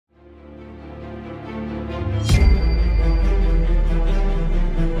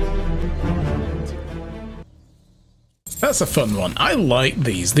That's a fun one. I like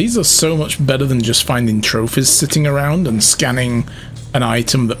these. These are so much better than just finding trophies sitting around and scanning an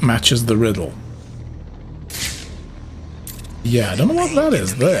item that matches the riddle. Yeah, I don't know what that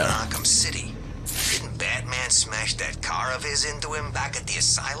is there. Arkham City. Didn't Batman smash that car of his into him back at the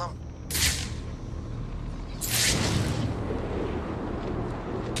asylum?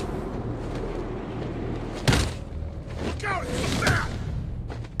 Look out! It's back!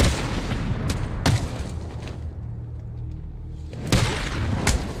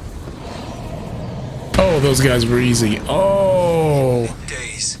 Oh, those guys were easy. Oh!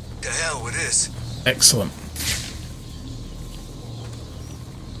 Days. To hell with this. Excellent.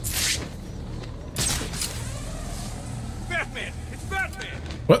 Batman! It's Batman!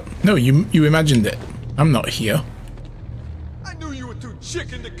 What? No, you imagined it. I'm not here. I knew you were too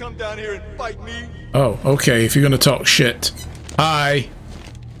chicken to come down here and fight me. Oh, okay, if you're gonna talk shit. Hi.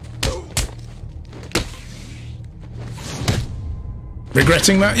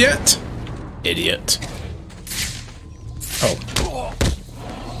 Regretting that yet? Idiot. Oh.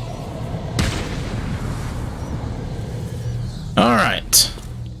 Alright.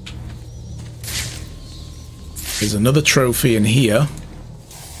 There's another trophy in here.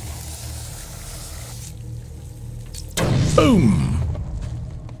 Boom!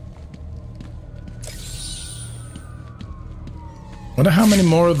 Wonder how many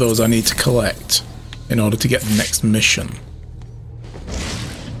more of those I need to collect in order to get the next mission.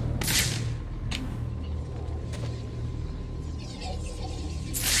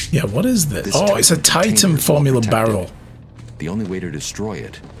 Yeah, what is this? Oh, it's a Titan formula barrel. The only way to destroy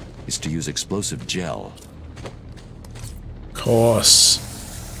it is to use explosive gel. Of course.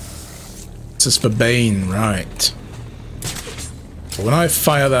 This is for Bane, right. But when I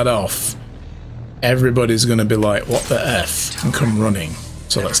fire that off, everybody's gonna be like, what the F? And come running.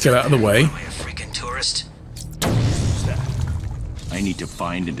 So let's get out of the way. Freaking tourist. I need to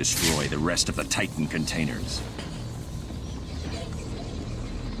find and destroy the rest of the Titan containers.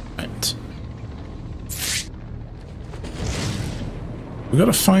 Right. We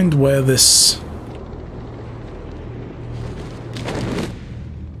gotta find where this...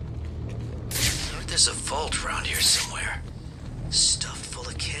 There's a vault around here somewhere. Stuffed full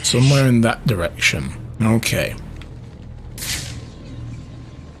of cash. Somewhere in that direction. Okay.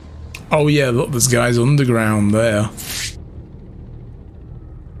 Oh yeah, look, there's guys underground there.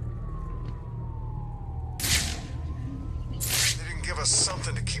 They didn't give us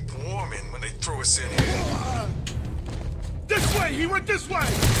something to keep warm in when they threw us in here. This way! He went this way!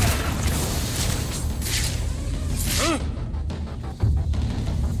 Huh?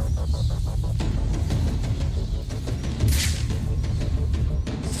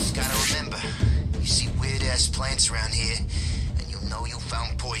 Gotta remember, you see weird-ass plants around here, and you'll know you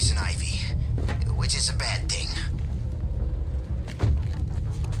found poison ivy, which is a bad thing.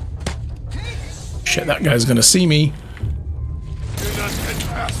 Shit, that guy's gonna see me. You're not getting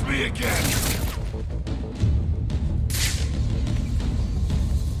past me again.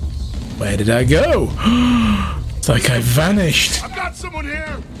 Where did I go? It's like I vanished. I've got someone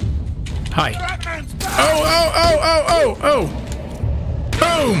here. Hi. Batman's back. Oh.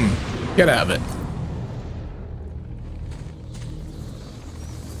 Boom! Get out of it.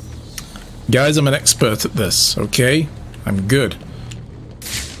 Guys, I'm an expert at this, okay? I'm good.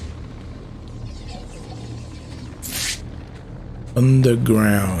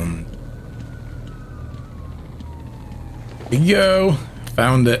 Underground. Here we go.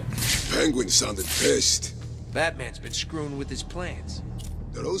 Found it. Penguin sounded pissed. Batman's been screwing with his plans.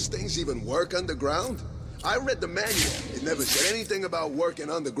 Do those things even work underground? I read the manual. It never said anything about working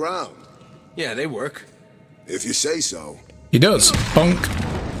underground. Yeah, they work. If you say so. He does. Bonk.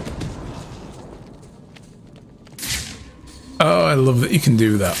 Oh, I love that you can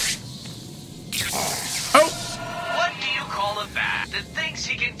do that. Oh! What do you call a bat that thinks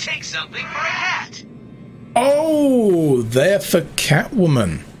he can take something for a cat? Oh, they're for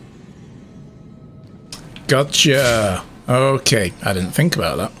Catwoman. Gotcha. Okay, I didn't think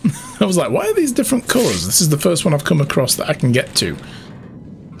about that. I was like, why are these different colours? This is the first one I've come across that I can get to.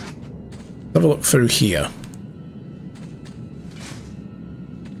 Have a look through here.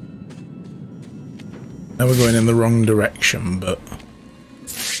 Now we're going in the wrong direction, but...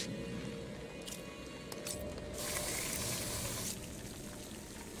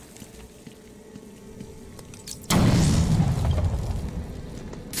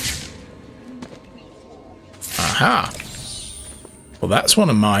 Aha! Well, that's one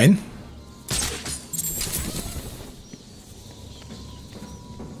of mine.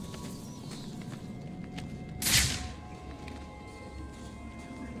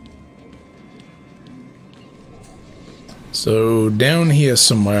 So down here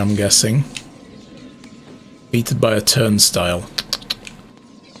somewhere, I'm guessing. Beaten by a turnstile.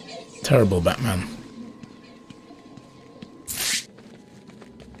 Terrible, Batman.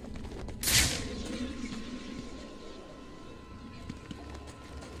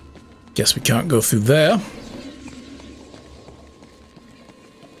 Guess we can't go through there.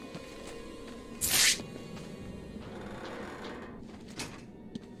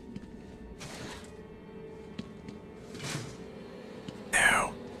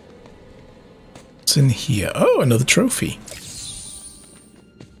 Now, what's in here? Oh, another trophy.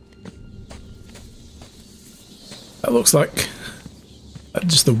 That looks like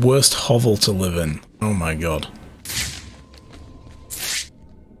just the worst hovel to live in. Oh my god.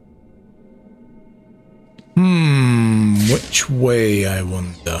 Which way, I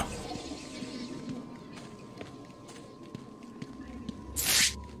wonder?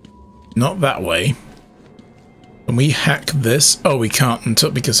 Not that way. Can we hack this? Oh, we can't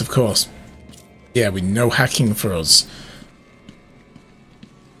until, because of course. Yeah, we know hacking for us.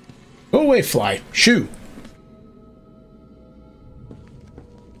 Go away, fly. Shoo!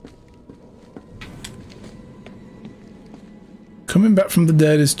 Coming back from the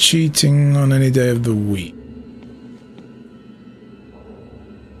dead is cheating on any day of the week.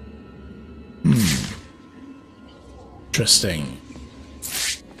 Interesting.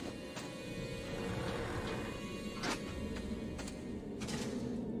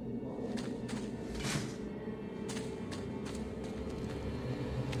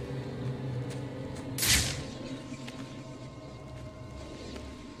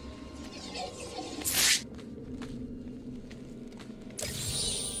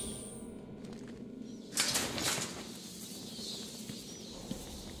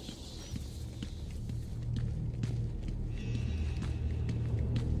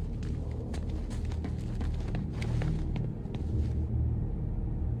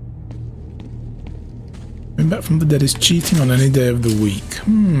 Coming back from the dead is cheating on any day of the week.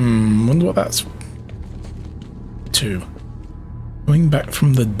 Wonder what that's to. Going back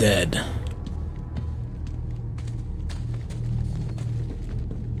from the dead.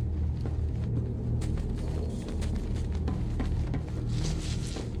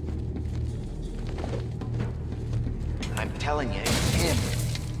 I'm telling you, it's him.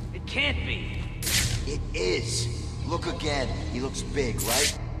 It can't be. It is. Look again. He looks big,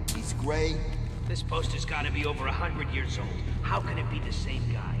 right? He's gray. This poster's gotta be over 100 years old. How can it be the same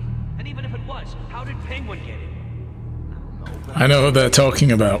guy? And even if it was, how did Penguin get it? I know what they're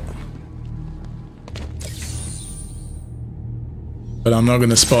talking about. But I'm not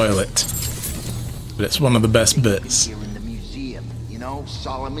going to spoil it. But it's one of the best bits. Here in the museum, you know,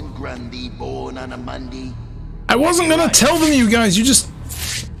 Solomon Grundy, born on a Monday. I wasn't going to tell them, you guys. You just...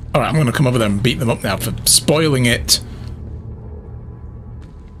 Alright, I'm going to come over there and beat them up now for spoiling it.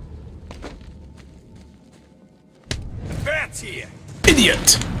 Here.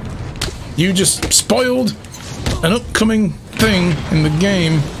 Idiot! You just spoiled an upcoming thing in the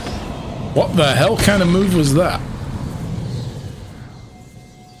game. What the hell kind of move was that?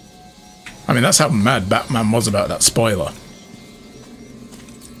 I mean, that's how mad Batman was about that spoiler.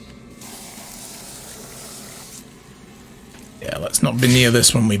 Yeah, let's not be near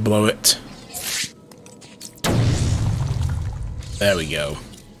this when we blow it. There we go.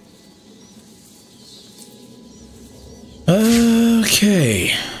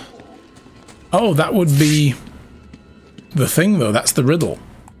 Okay. Oh, that would be the thing, though. That's the riddle.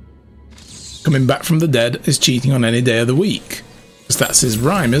 Coming back from the dead is cheating on any day of the week. Because that's his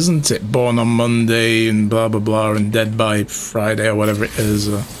rhyme, isn't it? Born on Monday and blah, blah, blah, and dead by Friday or whatever it is.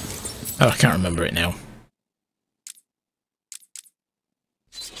 Oh, I can't remember it now.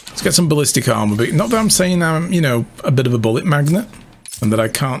 Let's get some ballistic armor. But not that I'm saying I'm, you know, a bit of a bullet magnet and that I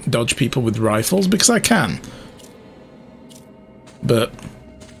can't dodge people with rifles, because I can. But,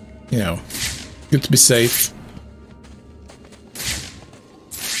 you know, good to be safe.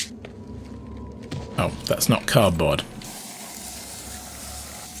 Oh, that's not cardboard.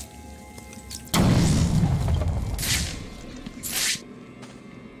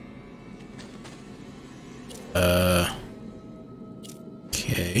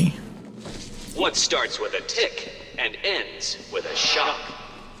 Okay. What starts with a tick and ends with a shock?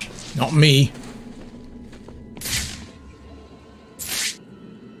 Not me.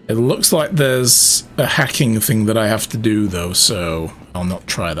 It looks like there's a hacking thing that I have to do, though, so I'll not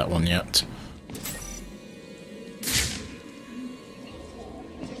try that one yet.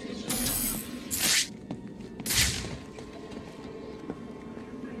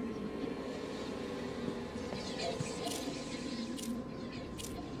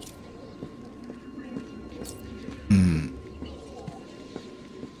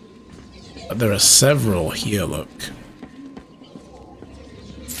 there are several here, look.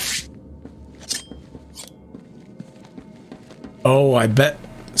 Oh, I bet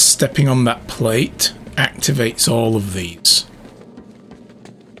stepping on that plate activates all of these.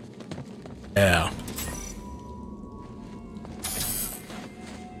 Yeah.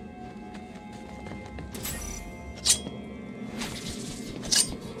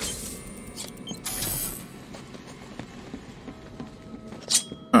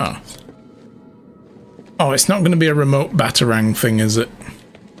 Oh. Oh, it's not going to be a remote Batarang thing, is it?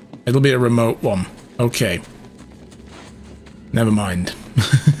 It'll be a remote one. Okay. Never mind.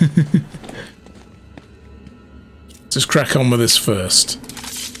 Just crack on with this first.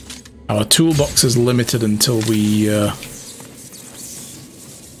 Our toolbox is limited until we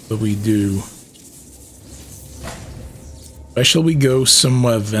do. Where shall we go?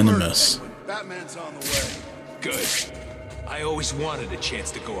 Somewhere venomous. Batman's on the way. Good. I always wanted a chance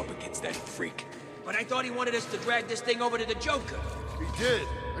to go up against that freak. But I thought he wanted us to drag this thing over to the Joker. He did.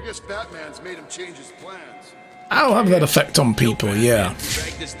 I guess Batman's made him change his plans. I'll have that effect on people, yeah.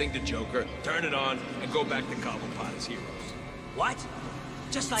 Drag this thing to Joker, turn it on, and go back to Cobblepot as heroes. What?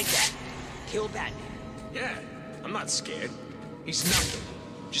 Just like that? Kill Batman? Yeah, I'm not scared. He's nothing.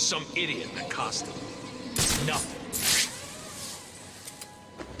 Just some idiot in a costume. Nothing.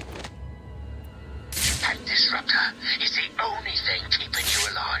 That disruptor is the only thing keeping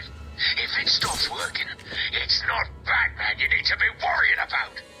you alive. If it stops working, it's not Batman you need to be worrying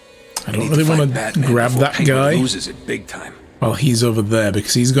about. I don't really want to grab that guy Loses it big time. while he's over there,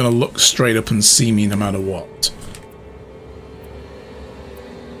 because he's going to look straight up and see me no matter what.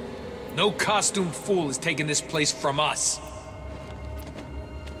 No costume fool is taking this place from us.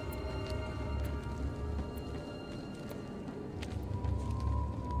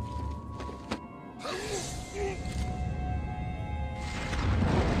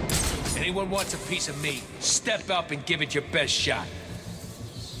 Anyone wants a piece of me, step up and give it your best shot.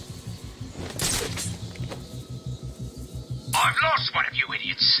 I've lost one of you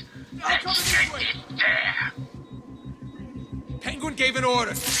idiots. Let's end it there. Penguin gave an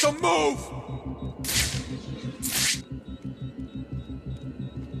order, so move!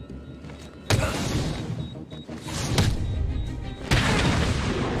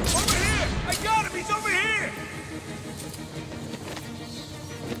 Over here! I got him! He's over here!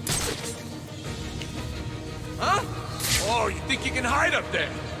 Huh? Oh, you think you can hide up there?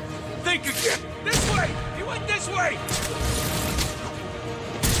 Think again! This way! He went this way!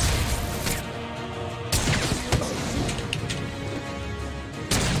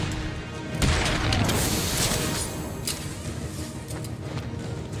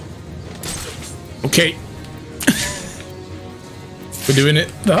 Okay. We're doing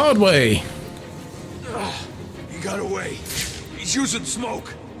it the hard way. He got away. He's using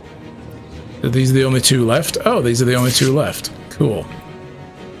smoke. Are these the only two left? Oh, these are the only two left. Cool.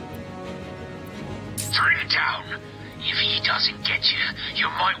 Bring it down. If he doesn't get you, you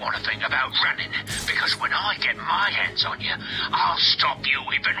might want to think about running, because when I get my hands on you, I'll stop you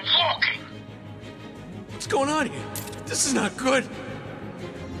even walking. What's going on here? This is not good.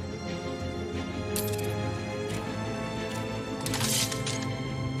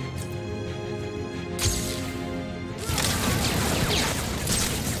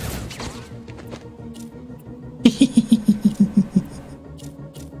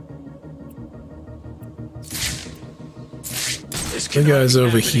 The guy's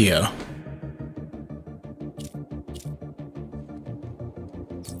over here.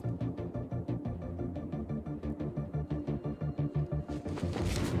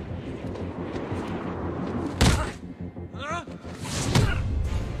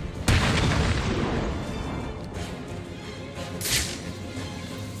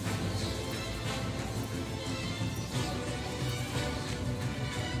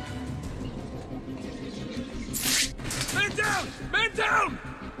 Man down! Man down!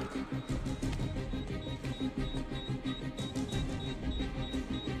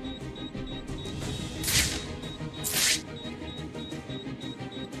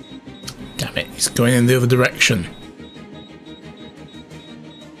 Damn it, he's going in the other direction.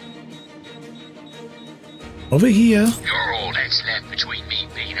 Over here. You're all that's left between me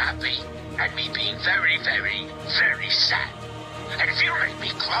being happy and me being very, very, very sad. And if you make me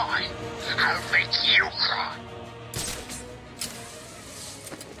cry, I'll make you cry.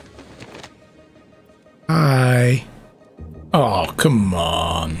 Hi. Oh, come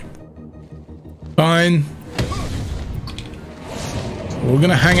on. Fine. We're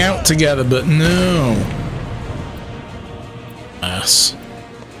gonna hang out together, but no. Ass.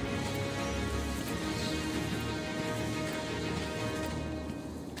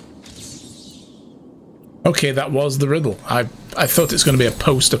 Okay, that was the riddle. I thought it's going to be a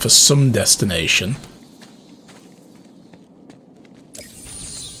poster for some destination.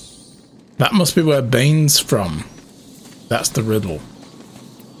 That must be where Bane's from. That's the riddle.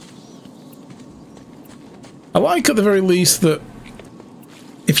 I like at the very least that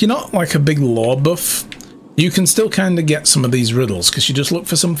if you're not like a big lore buff, you can still kind of get some of these riddles because you just look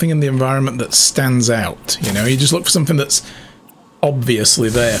for something in the environment that stands out. You know, you just look for something that's obviously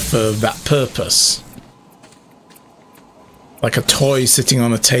there for that purpose. Like a toy sitting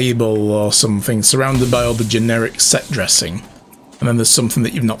on a table or something, surrounded by all the generic set dressing. And then there's something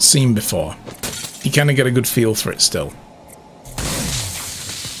that you've not seen before. You kind of get a good feel for it still.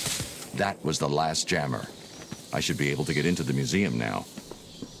 That was the last jammer. I should be able to get into the museum now.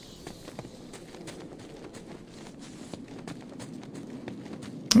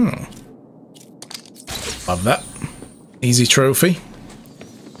 Love that. Easy trophy.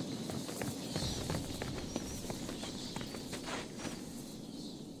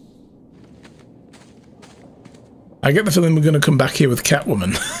 I get the feeling we're going to come back here with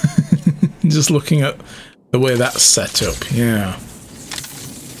Catwoman. Just looking at the way that's set up, yeah.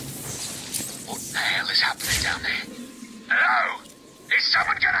 What the hell is happening down there? Hello? Is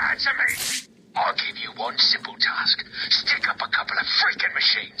someone gonna answer me? I'll give you one simple task. Stick up a couple of freaking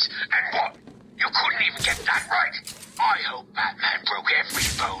machines. And what? You couldn't even get that right? I hope Batman broke every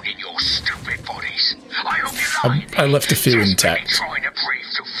bone in your stupid bodies. I hope you're lying. I left a few intact. Trying to breathe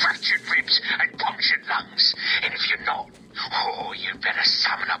through fractured ribs and punctured lungs. And if you're not, oh, you better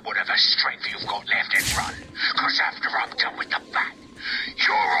summon up whatever strength you've got left and run. Because after I'm done with the Bat,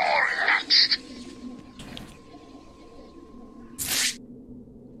 you're all next.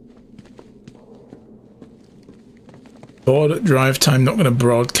 Bored at drive time, not going to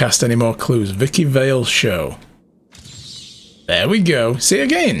broadcast any more clues. Vicky Vale show. There we go. See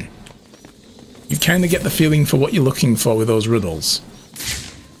again. You kind of get the feeling for what you're looking for with those riddles.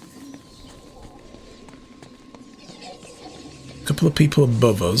 A couple of people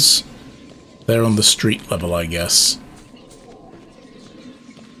above us. They're on the street level, I guess.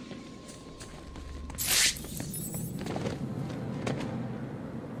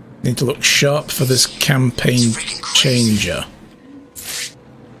 Need to look sharp for this campaign changer.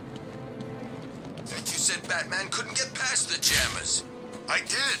 You said Batman couldn't get past the jammers. I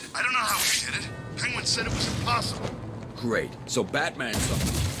did. I don't know how he did it. Penguin said it was impossible. Great. So Batman's up.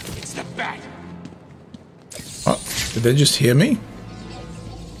 It's the Bat. Oh, did they just hear me?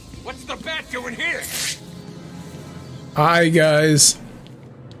 What's the Bat doing here? Hi, guys.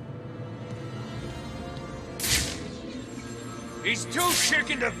 He's too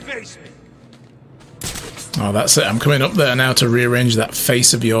chicken to face me. Oh, that's it. I'm coming up there now to rearrange that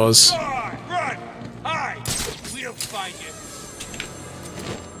face of yours. Run! Hide! We'll find you.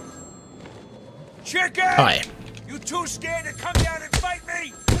 Chicken! Hi. You too scared to come down and fight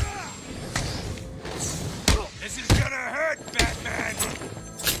me? This is gonna hurt, Batman.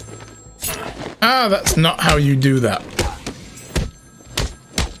 Ah, that's not how you do that.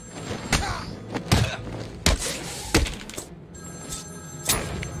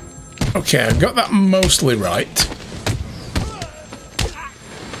 Okay, I've got that mostly right.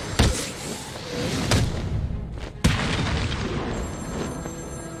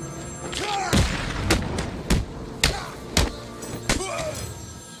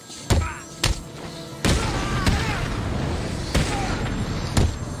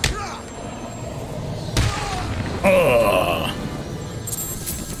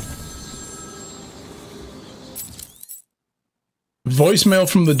 Voicemail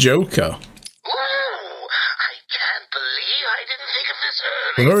from the Joker. Ooh, I can't believe I didn't think of this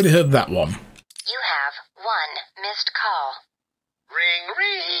earlier. We've already heard that one. You have one missed call. Ring,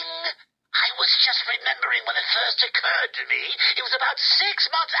 ring. I was just remembering when it first occurred to me. It was about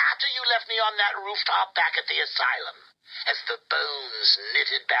 6 months after you left me on that rooftop back at the asylum. As the bones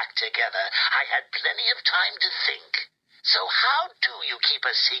knitted back together, I had plenty of time to think. So how do you keep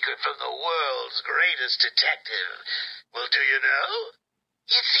a secret from the world's greatest detective? Well, do you know?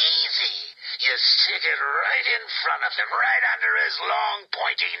 It's easy. You stick it right in front of him, right under his long,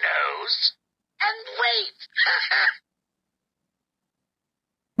 pointy nose, and wait.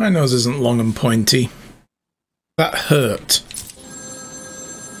 My nose isn't long and pointy. That hurt.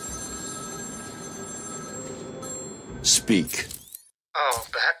 Speak. Oh,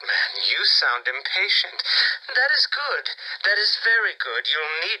 Batman, you sound impatient. That is good. That is very good.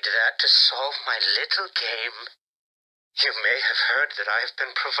 You'll need that to solve my little game. You may have heard that I have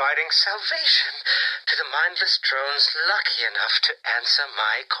been providing salvation to the mindless drones lucky enough to answer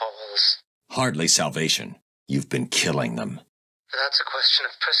my calls. Hardly salvation. You've been killing them. That's a question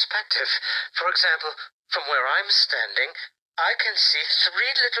of perspective. For example, From where I'm standing, I can see 3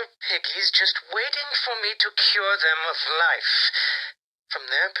 little piggies just waiting for me to cure them of life. From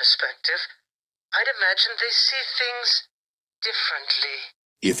their perspective, I'd imagine they see things differently.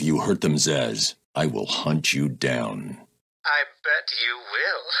 If you hurt them, Zaz, I will hunt you down. I bet you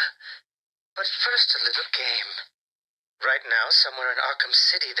will. But first, a little game. Right now, somewhere in Arkham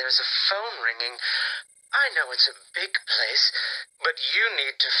City, there's a phone ringing. I know it's a big place, but you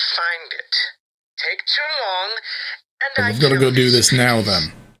need to find it. Take too long, and I've got to go do this now,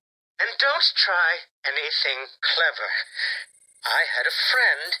 then. And don't try anything clever. I had a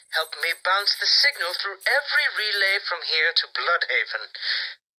friend help me bounce the signal through every relay from here to Bloodhaven.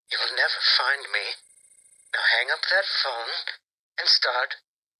 You'll never find me. Now hang up that phone and start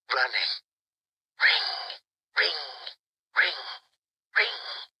running. Ring, ring, ring, ring.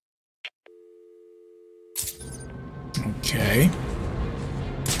 Okay.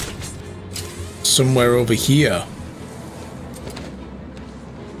 Somewhere over here.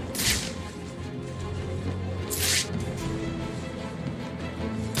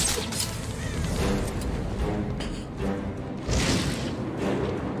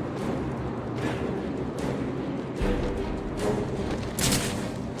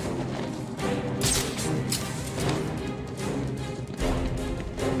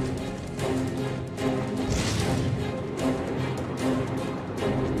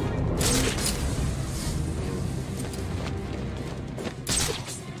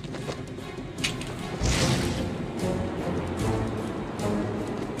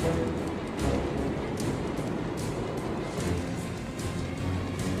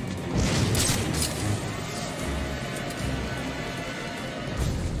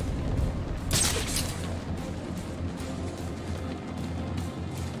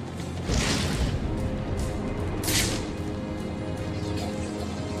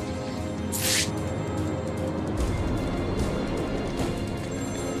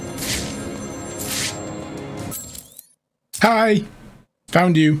 Hi!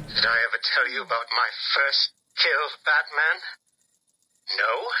 Found you. Did I ever tell you about my first kill, Batman?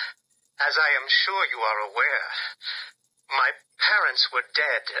 No? As I am sure you are aware, my parents were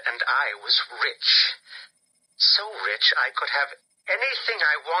dead and I was rich. So rich I could have anything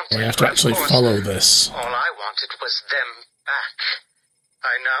I wanted. We have to actually follow this. All I wanted was them back.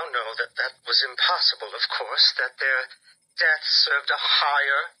 I now know that that was impossible, of course, that their death served a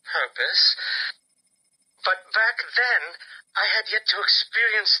higher purpose. But back then, I had yet to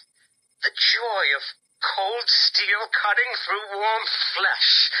experience the joy of cold steel cutting through warm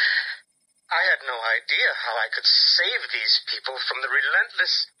flesh. I had no idea how I could save these people from the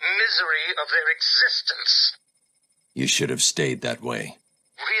relentless misery of their existence. You should have stayed that way.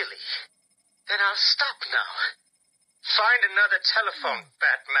 Really? Then I'll stop now. Find another telephone,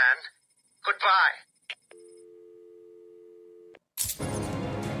 Batman. Goodbye.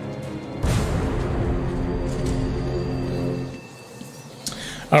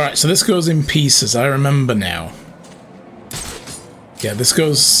 Alright, so this goes in pieces. I remember now. Yeah, this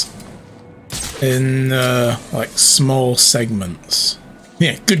goes in, like, small segments.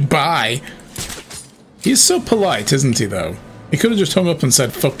 Yeah, goodbye. He's so polite, isn't he, though? He could have just hung up and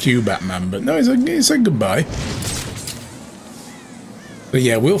said, fuck you, Batman, but no, he said goodbye. But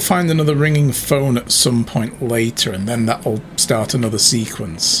yeah, we'll find another ringing phone at some point later, and then that'll start another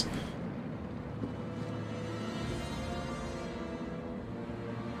sequence.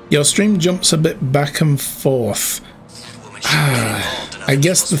 Your stream jumps a bit back and forth. I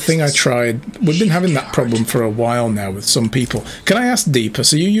guess the thing I tried... We've been having that problem for a while now with some people. Can I ask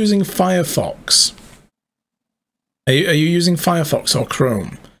Deepus, are you using Firefox? Are you using Firefox or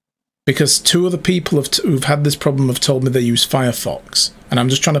Chrome? Because 2 other people who've had this problem have told me they use Firefox. And I'm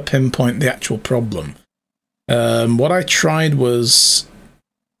just trying to pinpoint the actual problem. What I tried was...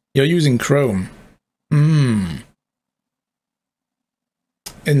 You're using Chrome.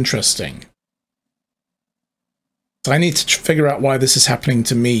 Interesting. So I need to figure out why this is happening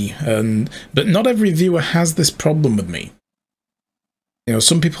to me, but not every viewer has this problem with me. You know,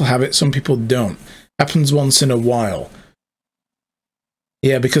 some people have it, some people don't. Happens once in a while.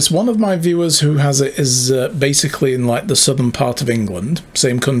 Yeah, because one of my viewers who has it is basically in like the southern part of England,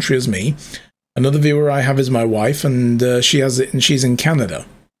 same country as me. Another viewer I have is my wife, and she has it, and she's in Canada.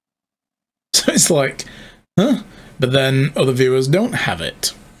 So it's like, huh? But then other viewers don't have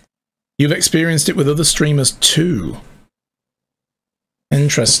it. You've experienced it with other streamers too.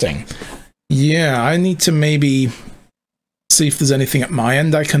 Interesting. Yeah, I need to maybe see if there's anything at my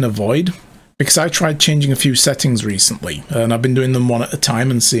end I can avoid. Because I tried changing a few settings recently, and I've been doing them one at a time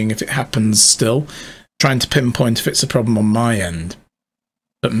and seeing if it happens still. Trying to pinpoint if it's a problem on my end.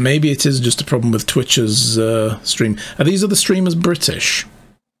 But maybe it is just a problem with Twitch's stream. Are these other streamers British?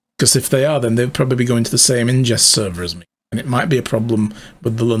 Because if they are, then they'll probably be going to the same ingest server as me. And it might be a problem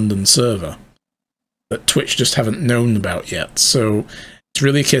with the London server that Twitch just haven't known about yet. So it's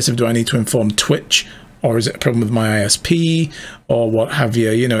really a case of, do I need to inform Twitch, or is it a problem with my ISP, or what have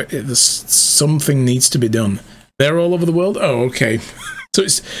you? You know, something needs to be done. They're all over the world? Oh, okay. So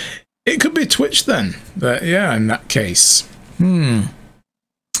it could be Twitch then. But yeah, in that case.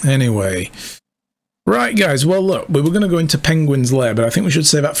 Anyway. Right, guys. Well, look, we were going to go into Penguin's Lair, but I think we should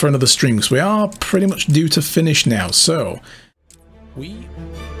save that for another stream, because we are pretty much due to finish now. So, we...